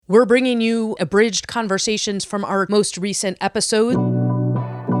We're bringing you abridged conversations from our most recent episode.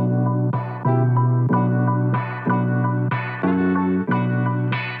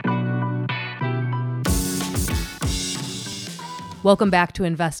 Welcome back to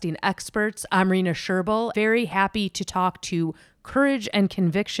Investing Experts. I'm Rena Sherbel. Very happy to talk to Courage and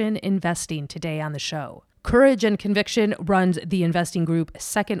Conviction Investing today on the show. Courage and Conviction runs the investing group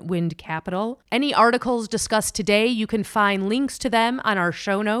Second Wind Capital. Any articles discussed today, you can find links to them on our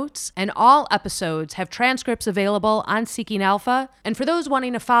show notes, and all episodes have transcripts available on Seeking Alpha. And for those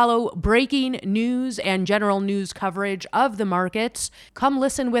wanting to follow breaking news and general news coverage of the markets, come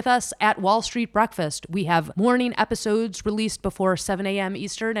listen with us at Wall Street Breakfast. We have morning episodes released before 7 a.m.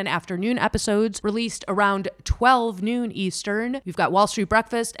 Eastern and afternoon episodes released around 12 noon Eastern. We've got Wall Street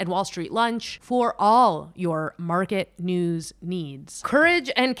Breakfast and Wall Street Lunch for all your market news needs.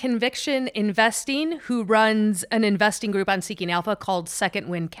 Courage and Conviction Investing, who runs an investing group on Seeking Alpha called Second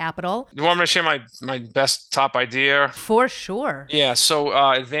Wind Capital. You want me to share my best top idea? For sure. Yeah,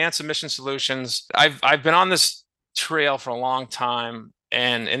 so Advanced Emission Solutions. I've been on this trail for a long time,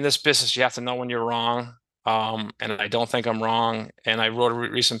 and in this business, you have to know when you're wrong. And I don't think I'm wrong. And I wrote a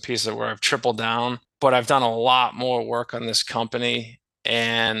recent piece where I've tripled down, but I've done a lot more work on this company,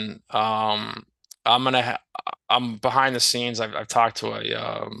 and I'm behind the scenes. I've talked to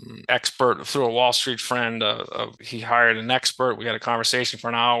a expert through a Wall Street friend. He hired an expert. We had a conversation for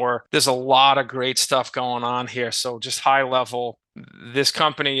an hour. There's a lot of great stuff going on here. So just high level, this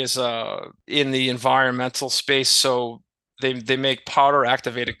company is in the environmental space. So they make powder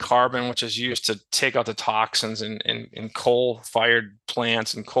activated carbon, which is used to take out the toxins in coal-fired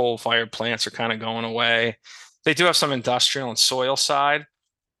plants, and coal-fired plants are kind of going away. They do have some industrial and soil side,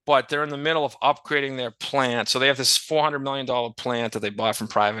 but they're in the middle of upgrading their plant. So they have this $400 million plant that they bought from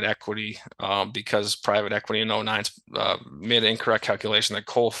private equity because private equity in 2009 made an incorrect calculation that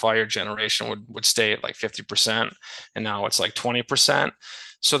coal-fired generation would stay at like 50%, and now it's like 20%.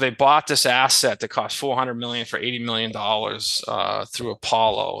 So they bought this asset that cost $400 million for $80 million through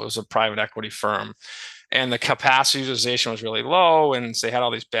Apollo. It was a private equity firm. And the capacity utilization was really low, and they had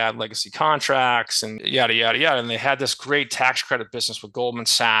all these bad legacy contracts and yada, yada, yada. And they had this great tax credit business with Goldman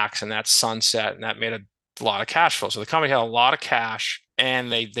Sachs, and that sunset, and that made a lot of cash flow. So the company had a lot of cash,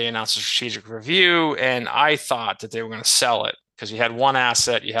 and they announced a strategic review, and I thought that they were going to sell it because you had one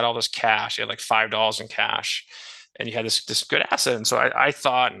asset, you had all this cash, you had like $5 in cash, and you had this good asset. And so I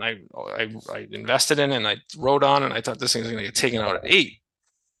thought, and I invested in it, and I wrote on it, and I thought this thing was going to get taken out at 8.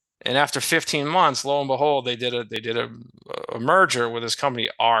 And after 15 months, lo and behold, they did a merger with this company,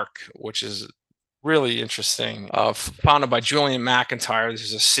 ARC, which is really interesting. Founded by Julian McIntyre. This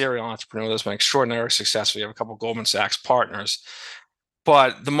is a serial entrepreneur that's been extraordinarily successful. You have a couple of Goldman Sachs partners,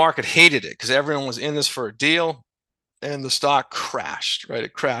 but the market hated it because everyone was in this for a deal, and the stock crashed. Right,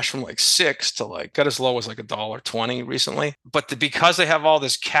 it crashed from like 6 to like got as low as like $1.20 recently. But because they have all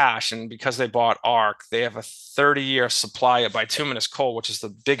this cash, and because they bought ARC, they have a 30-year supply of bituminous coal, which is the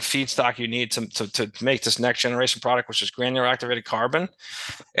big feedstock you need to make this next generation product, which is granular activated carbon.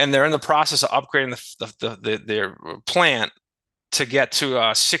 And they're in the process of upgrading their plant to get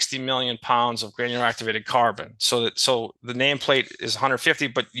to 60 million pounds of granular activated carbon. So the nameplate is 150,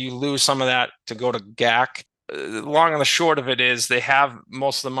 but you lose some of that to go to GAC. Long and the short of it is they have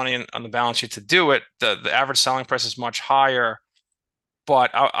most of the money on the balance sheet to do it. The average selling price is much higher, but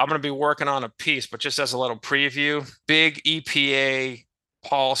I'm going to be working on a piece, but just as a little preview, big EPA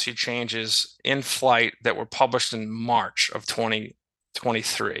policy changes in flight that were published in March of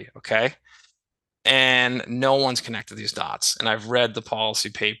 2023. Okay. And no one's connected these dots. And I've read the policy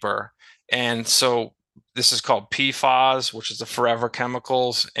paper. And so this is called PFAS, which is the forever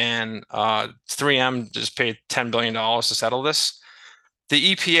chemicals, and 3M just paid $10 billion to settle this.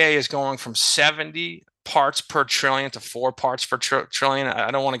 The EPA is going from 70 parts per trillion to 4 parts per trillion.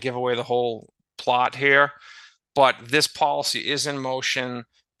 I don't want to give away the whole plot here, but this policy is in motion.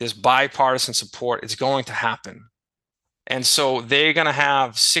 There's bipartisan support. It's going to happen. And so they're going to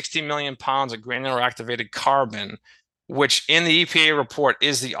have 60 million pounds of granular activated carbon, which in the EPA report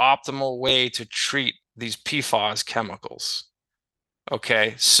is the optimal way to treat these PFAS chemicals.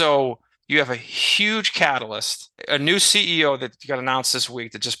 Okay, so you have a huge catalyst, a new CEO that got announced this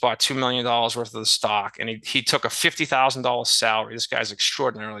week that just bought $2 million worth of the stock, and he took a $50,000 salary. This guy's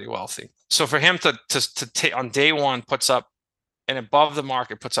extraordinarily wealthy. So for him to on day one puts up, and above the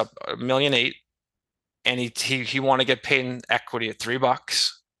market puts up $1.8 million, and he want to get paid in equity at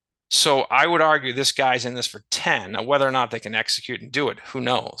 $3. So I would argue this guy's in this for 10. Now, whether or not they can execute and do it, who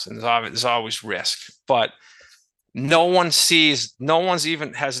knows? And there's always risk. But no one has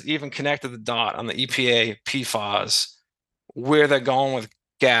even connected the dot on the EPA PFAS, where they're going with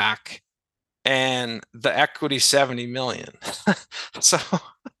GAC, and the equity 70 million. So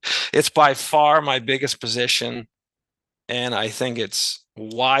it's by far my biggest position, and I think it's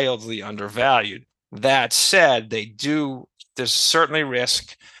wildly undervalued. That said, there's certainly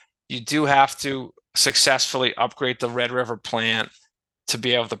risk. You do have to successfully upgrade the Red River plant to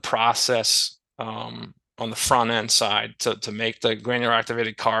be able to process on the front end side to make the granular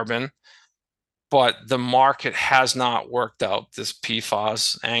activated carbon. But the market has not worked out this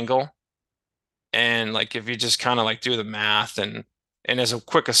PFAS angle. And like, if you just kind of like do the math, and as a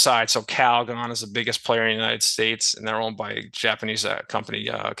quick aside, so Calgon is the biggest player in the United States, and they're owned by a Japanese company,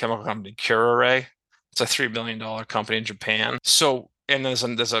 chemical company, Kuraray. It's a $3 billion company in Japan. So, and there's a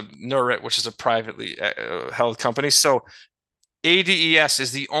Nurit, which is a privately held company. So ADES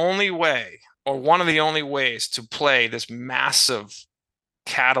is the only way, or one of the only ways, to play this massive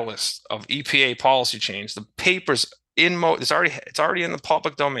catalyst of EPA policy change. The paper's it's already in the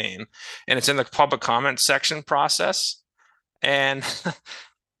public domain, and it's in the public comment section process. And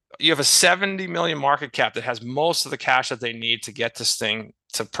you have a 70 million market cap that has most of the cash that they need to get this thing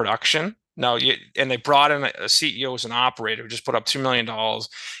to production. Now, and they brought in a CEO as an operator who just put up $2 million,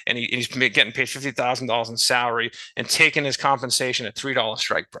 and he's getting paid $50,000 in salary and taking his compensation at $3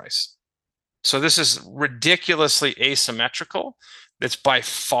 strike price. So this is ridiculously asymmetrical. It's by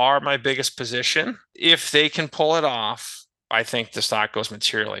far my biggest position. If they can pull it off, I think the stock goes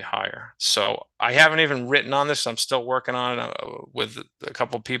materially higher. So I haven't even written on this. I'm still working on it with a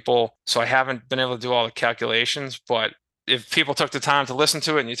couple of people. So I haven't been able to do all the calculations, but if people took the time to listen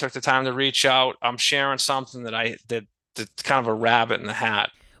to it and you took the time to reach out, I'm sharing something that's kind of a rabbit in the hat.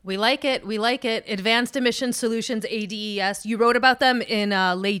 We like it. We like it. Advanced Emission Solutions, ADES. You wrote about them in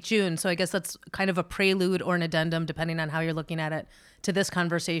late June. So I guess that's kind of a prelude or an addendum, depending on how you're looking at it, to this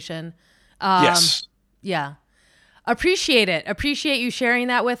conversation. Yes. Yeah. Appreciate it. Appreciate you sharing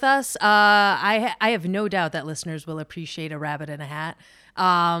that with us. I have no doubt that listeners will appreciate a rabbit in a hat.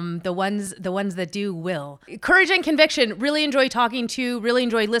 The ones that do will. Courage and Conviction. Really enjoy talking to you. Really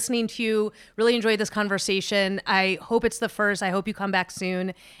enjoy listening to you. Really enjoy this conversation. I hope it's the first. I hope you come back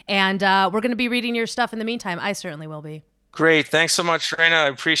soon. And we're going to be reading your stuff in the meantime. I certainly will be. Great. Thanks so much, Raina. I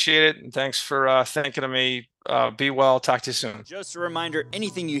appreciate it. And thanks for thinking of me. Be well. Talk to you soon. Just a reminder,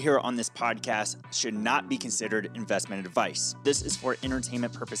 anything you hear on this podcast should not be considered investment advice. This is for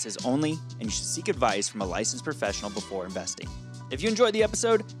entertainment purposes only, and you should seek advice from a licensed professional before investing. If you enjoyed the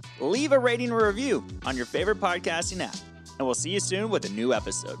episode, leave a rating or review on your favorite podcasting app, and we'll see you soon with a new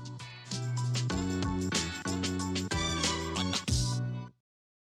episode.